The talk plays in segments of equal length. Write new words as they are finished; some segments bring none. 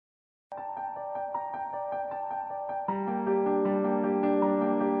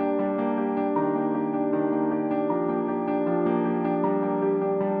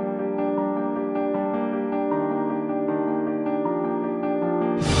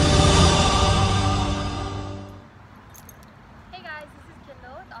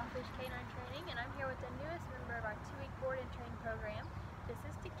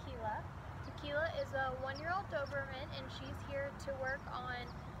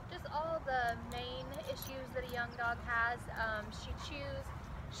main issues that a young dog has. She chews,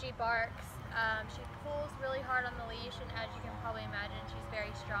 she barks, she pulls really hard on the leash, and as you can probably imagine, she's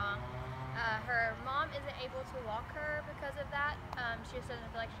very strong. Her mom isn't able to walk her because of that. She just doesn't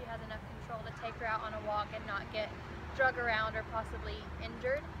feel like she has enough control to take her out on a walk and not get drug around or possibly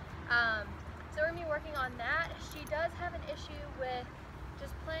injured. So we're going to be working on that. She does have an issue with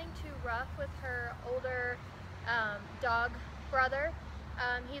just playing too rough with her older dog brother.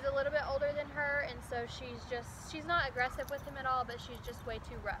 He's a little bit older than her, and so she's not aggressive with him at all, but she's just way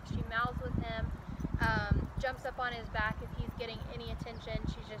too rough. She mouths with him, jumps up on his back if he's getting any attention.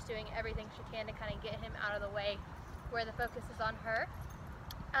 She's just doing everything she can to kind of get him out of the way where the focus is on her.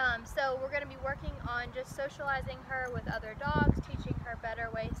 So we're going to be working on just socializing her with other dogs, teaching her better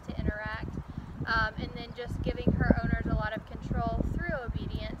ways to interact, and then just giving her owners a lot of control through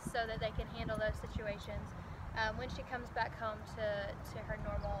obedience so that they can handle those situations when she comes back home to her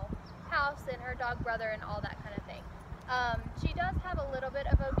normal house and her dog brother and all that kind of thing. She does have a little bit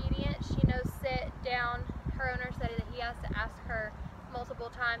of obedience. She knows sit, down. Her owner said that he has to ask her multiple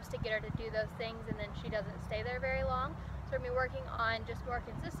times to get her to do those things, and then she doesn't stay there very long. So we're going to be working on just more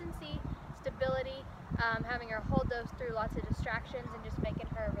consistency, stability, having her hold those through lots of distractions, and just making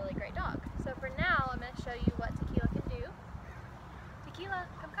her a really great dog. So for now, I'm going to show you what Tequila can do. Tequila,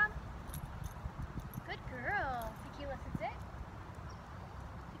 come. Good girl. Tequila, sit.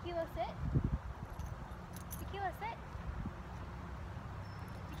 Tequila, sit. Tequila, sit.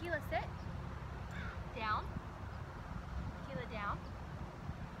 Tequila, sit. Down. Tequila, down.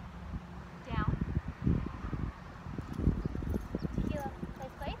 Down. Tequila,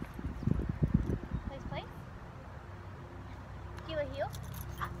 place. Place. Tequila, heel.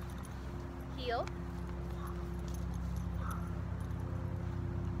 Heel.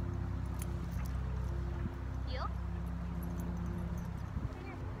 Heel.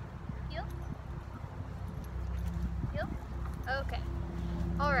 Heel. Heel. Okay.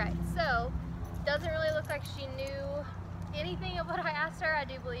 Alright, so doesn't really look like she knew anything of what I asked her. I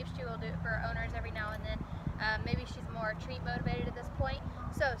do believe she will do it for her owners every now and then. Maybe she's more treat motivated at this point.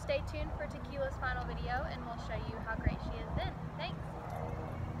 So stay tuned for Tequila's final video, and we'll show you how great she is then. Thanks.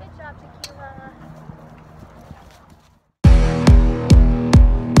 Good job, Tequila.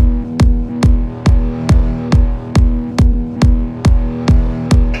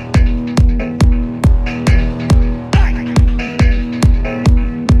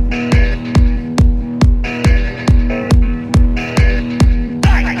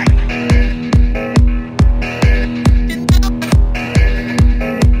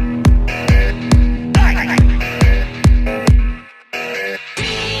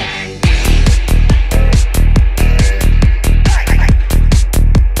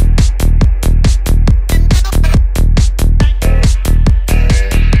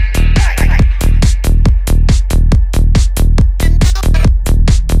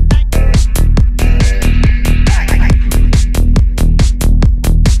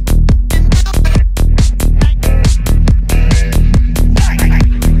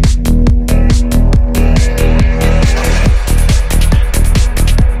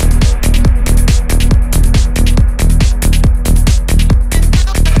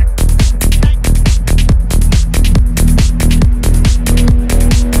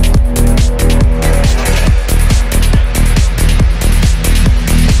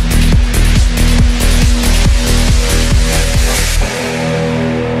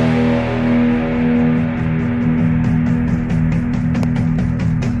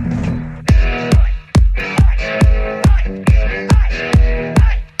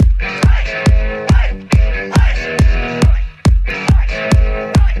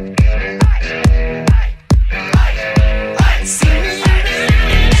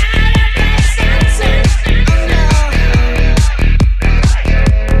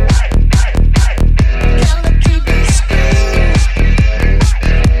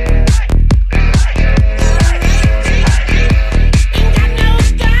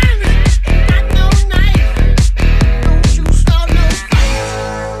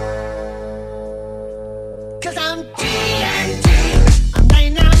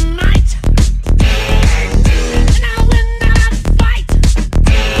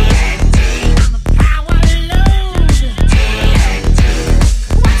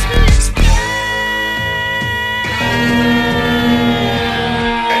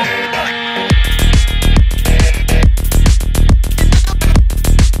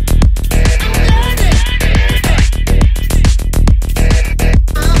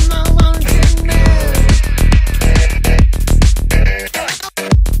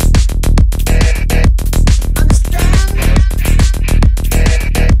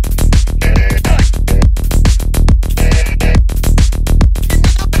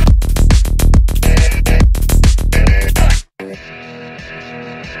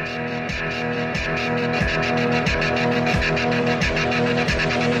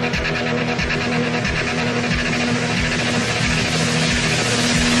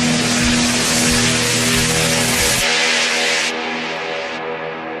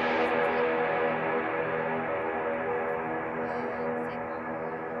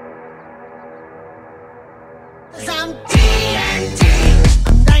 I'm TNT,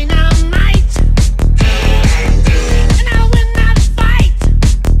 I'm dynamite. TNT, and I will not fight.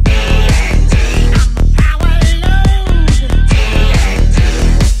 TNT, I'm a power load. TNT,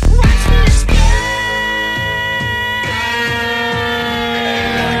 watch me explode.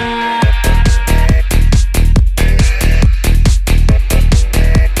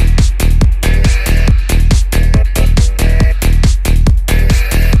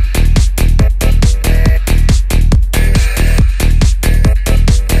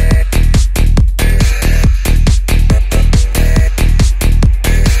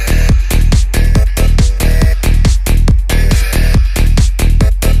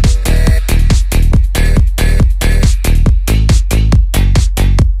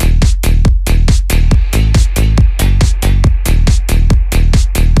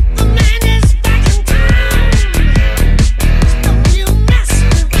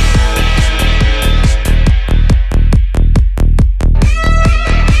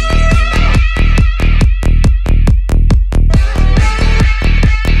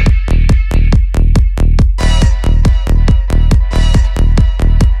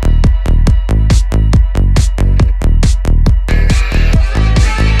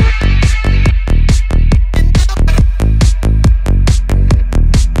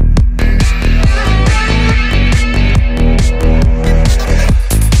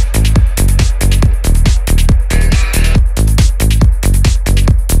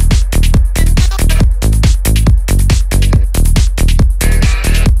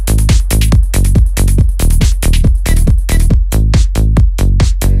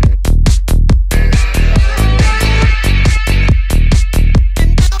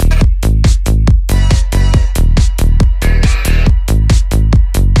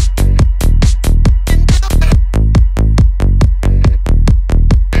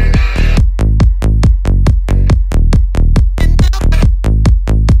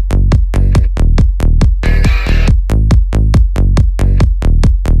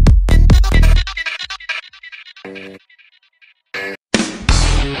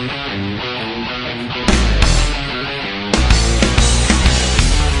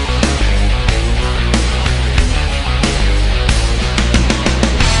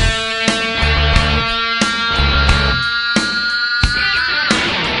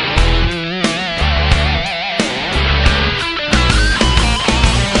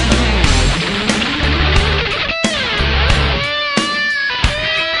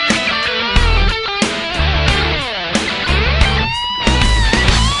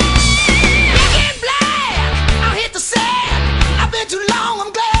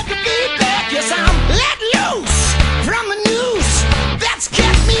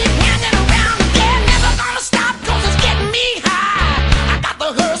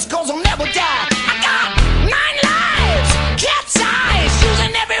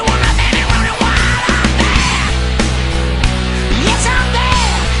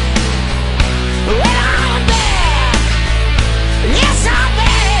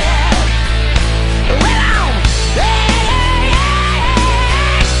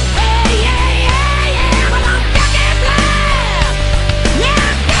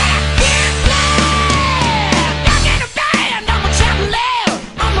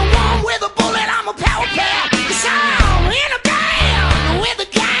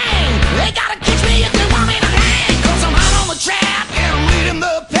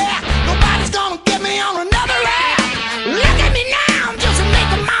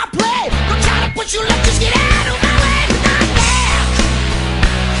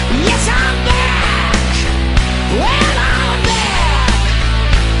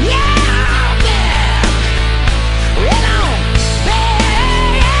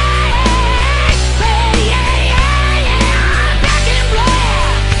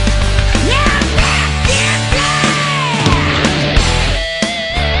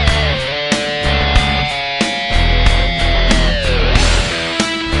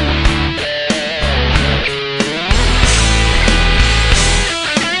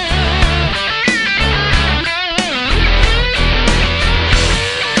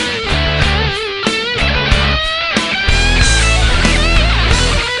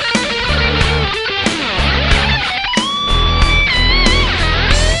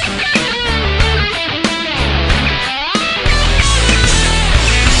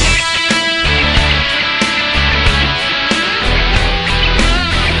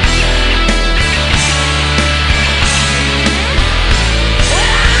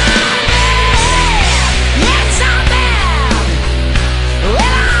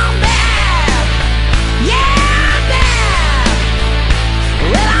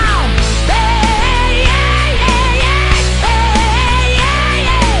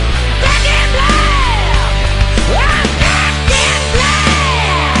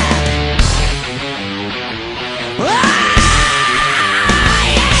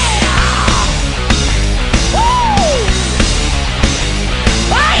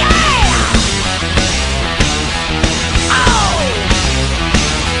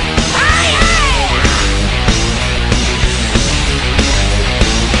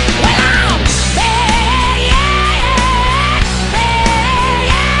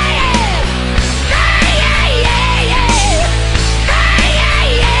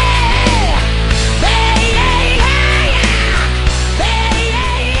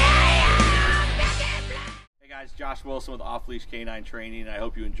 Josh Wilson with Off-Leash Canine Training, and I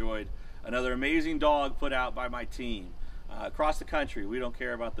hope you enjoyed another amazing dog put out by my team. Across the country, we don't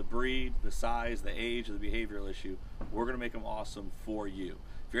care about the breed, the size, the age, or the behavioral issue. We're going to make them awesome for you.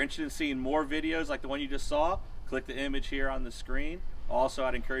 If you're interested in seeing more videos like the one you just saw, click the image here on the screen. Also,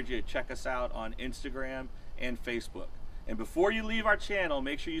 I'd encourage you to check us out on Instagram and Facebook. And before you leave our channel,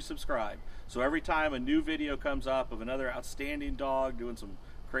 make sure you subscribe. So every time a new video comes up of another outstanding dog doing some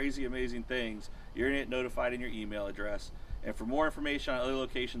crazy, amazing things, you're going to get notified in your email address. And for more information on other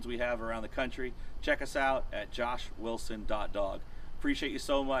locations we have around the country, check us out at joshwilson.dog. Appreciate you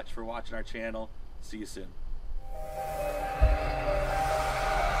so much for watching our channel. See you soon.